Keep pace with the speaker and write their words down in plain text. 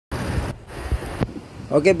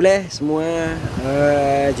Oke bleh semua,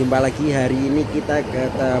 jumpa lagi. Hari ini kita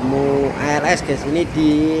ketemu ALS guys. Ini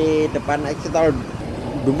di depan ekstol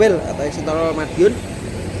Dumpil atau ekstol Madiun.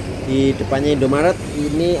 Di depannya Indomaret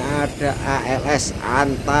ini ada ALS,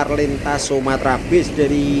 Antar Lintas Sumatera, bis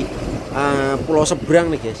dari pulau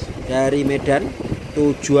seberang nih guys, dari Medan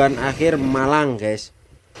tujuan akhir Malang guys.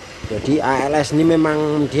 Jadi ALS ini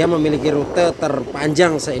memang dia memiliki rute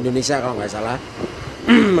terpanjang se-Indonesia kalau nggak salah.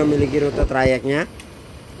 Memiliki rute trayeknya.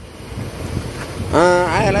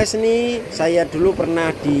 ALS ini saya dulu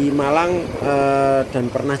pernah di Malang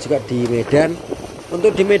dan pernah juga di Medan.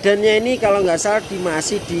 Untuk di Medannya ini kalau nggak salah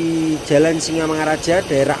masih di Jalan Singamangaraja,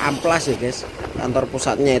 daerah Amplas ya guys. Kantor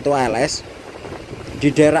pusatnya itu ALS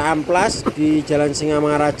di daerah Amplas di Jalan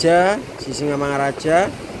Singamangaraja,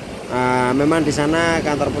 memang di sana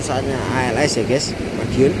kantor pusatnya ALS ya guys,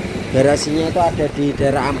 Madiun. Garasinya itu ada di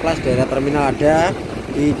daerah Amplas, daerah terminal ada,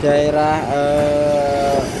 di daerah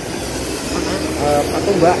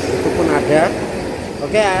Patumbak itu pun ada.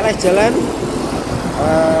 Oke, ALS jalan.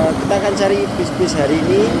 Kita akan cari bis-bis hari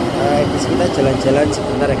ini. Bis kita jalan-jalan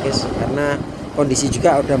sebentar ya guys, karena kondisi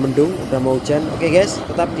juga udah mendung, udah mau hujan. Oke guys,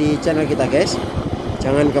 tetap di channel kita guys,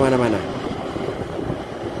 jangan kemana-mana.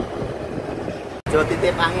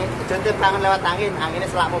 Titip angin, titip tangan lewat angin, anginnya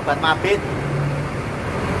selak mobat mabit.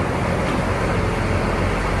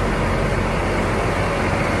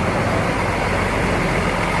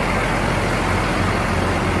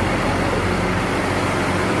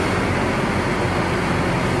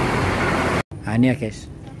 Nah ini ya guys,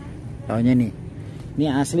 tahunya nih, ini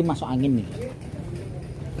asli masuk angin nih.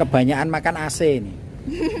 Kebanyakan makan AC nih.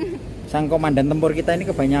 Sang komandan tempur kita ini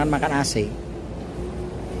kebanyakan makan AC.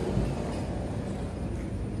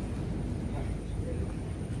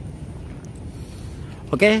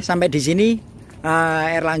 Oke, sampai di sini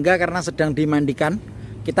Erlangga karena sedang dimandikan.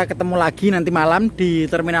 Kita ketemu lagi nanti malam di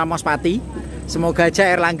Terminal Mospati. Semoga aja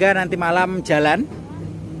Erlangga nanti malam jalan.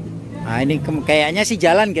 Nah ini kayaknya sih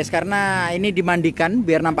jalan guys, karena ini dimandikan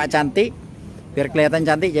biar nampak cantik, biar kelihatan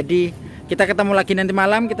cantik. Jadi kita ketemu lagi nanti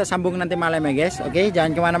malam, kita sambung nanti malam ya guys. Oke,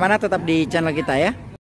 jangan kemana-mana, tetap di channel kita ya.